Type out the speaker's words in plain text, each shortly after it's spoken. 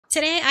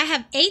Today, I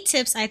have 8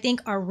 tips I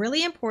think are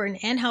really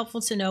important and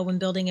helpful to know when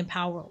building in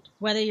Palworld.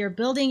 Whether you're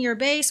building your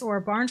base or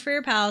a barn for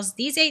your pals,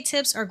 these 8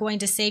 tips are going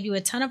to save you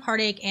a ton of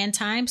heartache and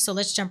time, so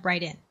let's jump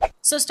right in.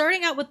 So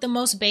starting out with the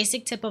most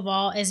basic tip of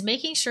all is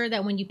making sure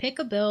that when you pick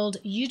a build,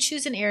 you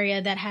choose an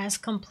area that has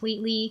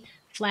completely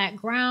flat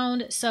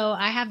ground. So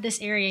I have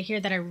this area here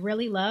that I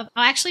really love.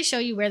 I'll actually show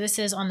you where this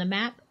is on the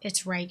map.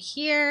 It's right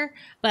here,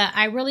 but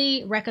I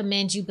really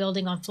recommend you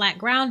building on flat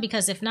ground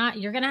because if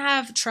not, you're gonna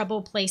have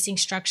trouble placing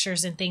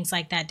structures and things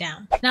like that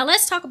down. Now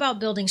let's talk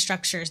about building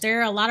structures. There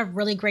are a lot of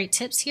really great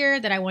tips here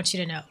that I want you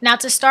to know. Now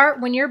to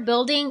start, when you're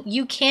building,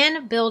 you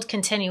can build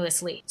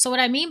continuously. So what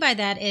I mean by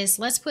that is,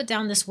 let's put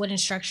down this wooden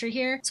structure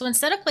here. So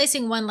instead of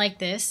placing one like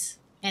this,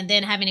 and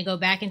then having to go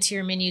back into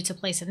your menu to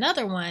place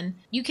another one,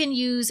 you can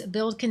use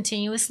build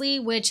continuously,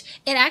 which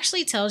it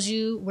actually tells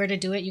you where to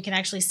do it. You can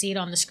actually see it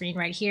on the screen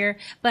right here,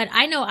 but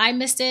I know I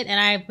missed it and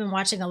I've been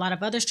watching a lot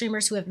of other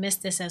streamers who have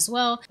missed this as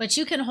well. But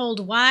you can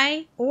hold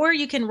Y or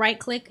you can right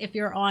click if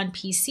you're on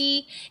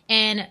PC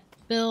and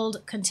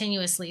build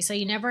continuously. So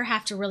you never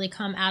have to really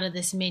come out of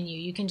this menu.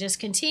 You can just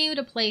continue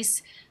to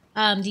place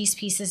these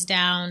pieces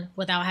down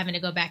without having to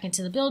go back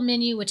into the build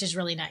menu, which is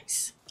really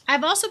nice.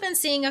 I've also been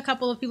seeing a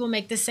couple of people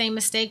make the same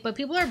mistake, but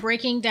people are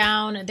breaking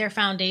down their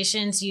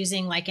foundations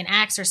using like an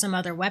axe or some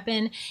other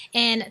weapon,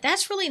 and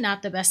that's really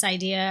not the best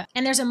idea.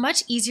 And there's a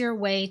much easier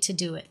way to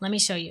do it. Let me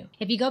show you.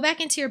 If you go back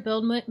into your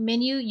build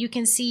menu, you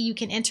can see you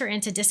can enter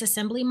into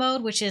disassembly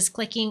mode, which is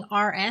clicking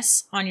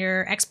RS on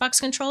your Xbox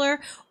controller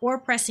or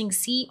pressing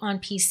C on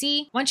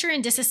PC. Once you're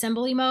in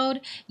disassembly mode,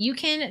 you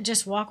can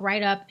just walk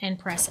right up and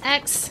press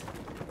X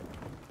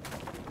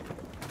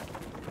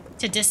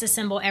to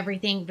disassemble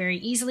everything very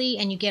easily,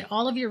 and you get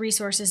all of your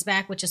resources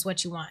back, which is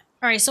what you want.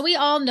 All right, so we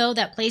all know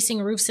that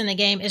placing roofs in the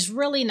game is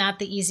really not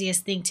the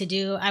easiest thing to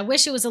do. I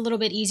wish it was a little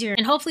bit easier,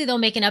 and hopefully they'll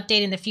make an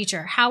update in the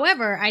future.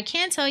 However, I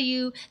can tell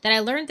you that I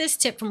learned this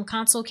tip from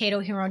Console Kato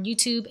here on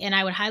YouTube, and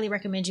I would highly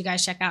recommend you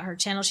guys check out her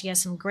channel. She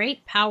has some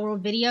great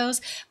Palworld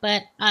videos,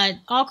 but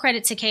all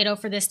credit to Kato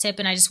for this tip,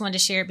 and I just wanted to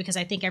share it because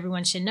I think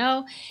everyone should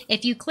know.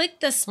 If you click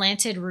the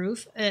slanted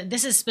roof,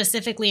 this is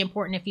specifically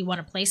important if you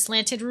want to place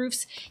slanted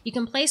roofs, you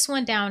can place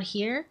one down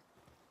here.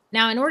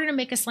 Now, in order to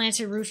make a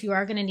slanted roof, you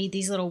are going to need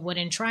these little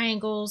wooden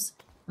triangles.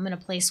 I'm going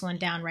to place one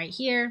down right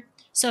here.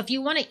 So if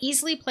you want to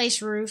easily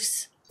place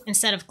roofs,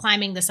 instead of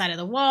climbing the side of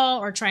the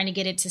wall or trying to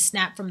get it to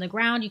snap from the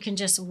ground, you can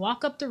just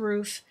walk up the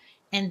roof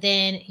and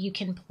then you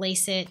can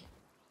place it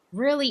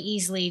really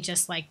easily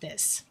just like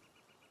this.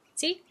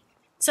 See?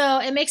 So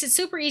it makes it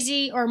super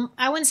easy, or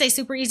I wouldn't say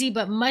super easy,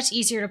 but much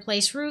easier to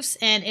place roofs,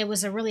 and it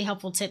was a really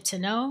helpful tip to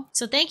know.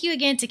 So thank you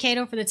again to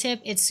Kato for the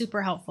tip. It's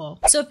super helpful.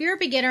 So if you're a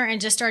beginner and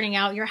just starting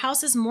out, your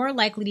house is more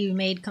likely to be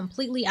made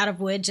completely out of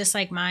wood, just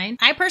like mine.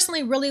 I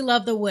personally really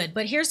love the wood,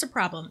 but here's the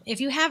problem.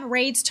 If you have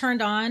raids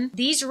turned on,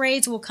 these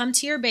raids will come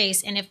to your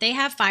base, and if they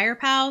have fire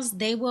pals,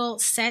 they will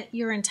set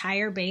your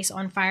entire base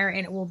on fire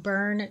and it will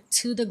burn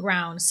to the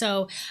ground.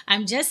 So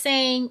I'm just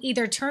saying,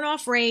 either turn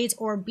off raids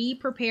or be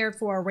prepared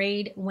for a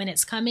raid when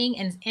it's coming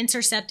and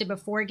intercept it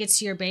before it gets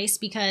to your base,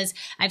 because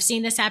I've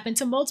seen this happen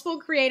to multiple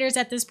creators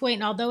at this point,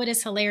 and although it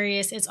is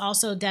hilarious, it's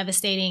also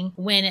devastating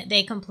when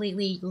they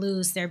completely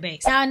lose their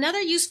base. Now,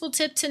 another useful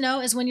tip to know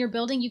is when you're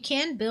building, you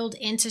can build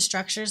into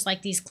structures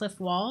like these cliff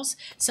walls.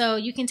 So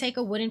you can take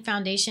a wooden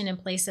foundation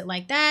and place it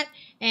like that,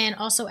 and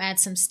also add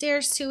some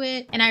stairs to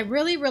it. And I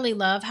really, really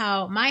love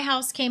how my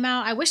house came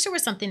out. I wish there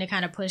was something to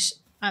kind of push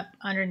up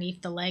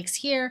underneath the legs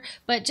here,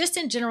 but just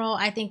in general,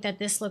 I think that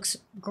this looks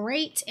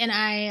great, and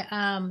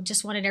I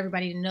just wanted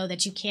everybody to know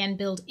that you can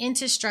build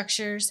into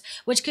structures,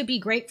 which could be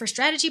great for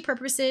strategy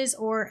purposes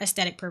or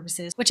aesthetic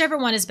purposes, whichever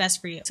one is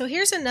best for you. So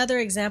here's another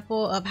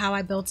example of how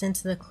I built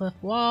into the cliff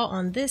wall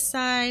on this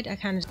side. I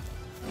kind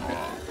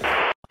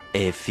of...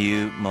 A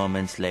few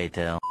moments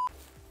later.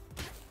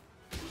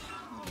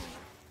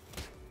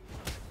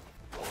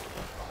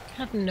 I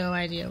have no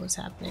idea what's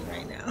happening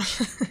right now.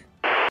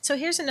 So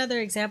here's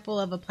another example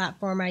of a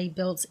platform I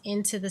built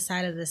into the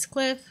side of this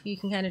cliff. You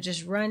can kind of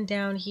just run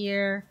down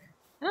here.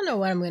 I don't know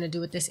what I'm going to do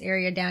with this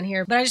area down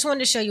here, but I just wanted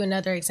to show you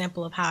another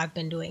example of how I've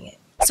been doing it.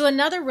 So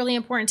another really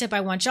important tip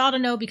I want y'all to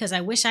know, because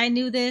I wish I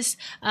knew this,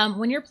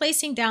 when you're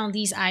placing down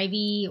these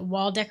ivy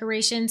wall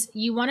decorations,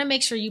 you want to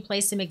make sure you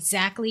place them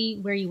exactly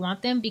where you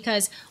want them,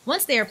 because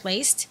once they are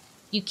placed,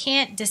 you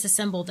can't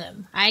disassemble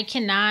them. I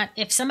cannot.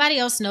 If somebody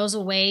else knows a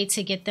way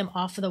to get them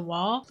off of the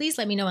wall, please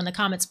let me know in the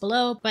comments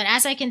below. But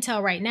as I can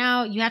tell right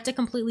now, you have to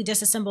completely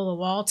disassemble the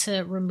wall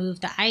to remove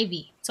the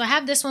ivy. So I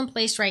have this one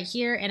placed right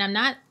here, and I'm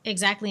not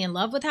exactly in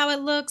love with how it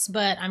looks,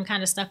 but I'm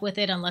kind of stuck with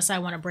it unless I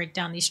want to break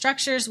down these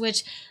structures,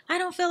 which I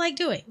don't feel like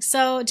doing.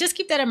 So just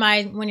keep that in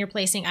mind when you're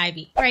placing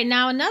ivy. All right,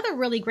 now another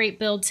really great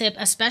build tip,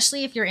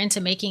 especially if you're into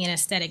making an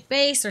aesthetic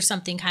base or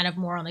something kind of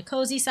more on the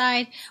cozy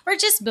side, or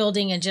just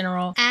building in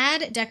general,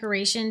 add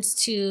decorations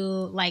to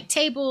like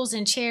tables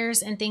and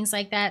chairs and things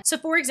like that. So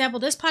for example,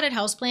 this potted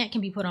houseplant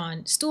can be put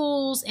on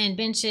stools and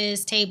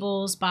benches,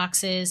 tables,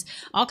 boxes,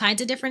 all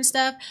kinds of different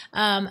stuff,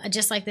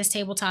 just like this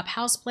table tabletop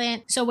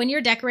houseplant. So when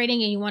you're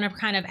decorating and you want to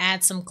kind of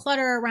add some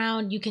clutter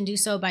around, you can do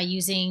so by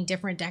using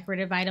different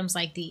decorative items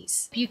like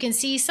these. You can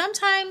see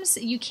sometimes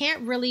you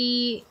can't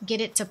really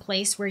get it to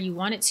place where you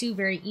want it to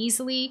very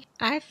easily.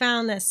 I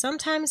found that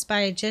sometimes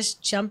by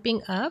just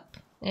jumping up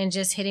and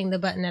just hitting the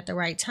button at the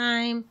right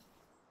time,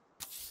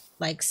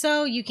 like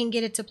so, you can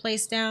get it to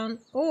place down.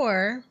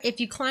 Or if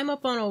you climb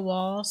up on a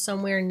wall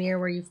somewhere near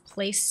where you've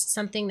placed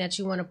something that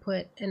you want to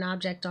put an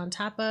object on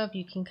top of,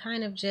 you can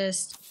kind of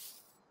just,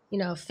 you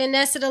know,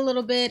 finesse it a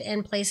little bit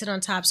and place it on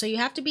top. So you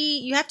have to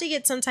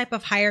get some type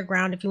of higher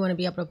ground if you want to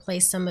be able to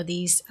place some of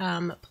these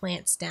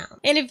plants down.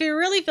 And if you're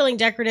really feeling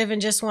decorative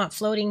and just want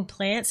floating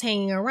plants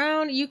hanging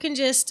around, you can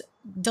just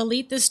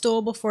delete the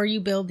stool before you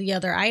build the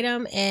other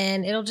item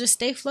and it'll just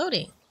stay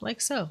floating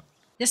like so.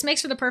 This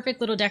makes for the perfect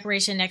little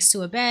decoration next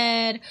to a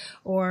bed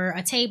or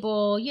a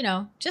table, you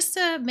know, just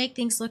to make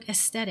things look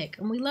aesthetic.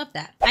 And we love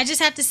that. I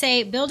just have to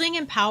say, building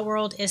in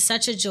Palworld is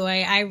such a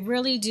joy. I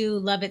really do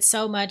love it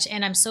so much.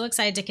 And I'm so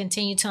excited to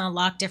continue to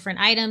unlock different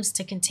items,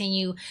 to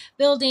continue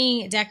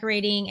building,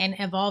 decorating, and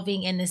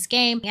evolving in this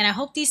game. And I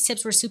hope these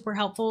tips were super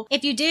helpful.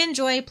 If you did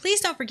enjoy,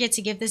 please don't forget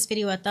to give this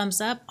video a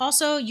thumbs up.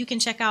 Also, you can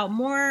check out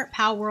more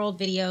Palworld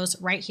videos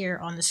right here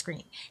on the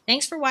screen.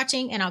 Thanks for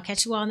watching, and I'll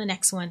catch you all in the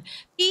next one.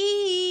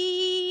 Peace!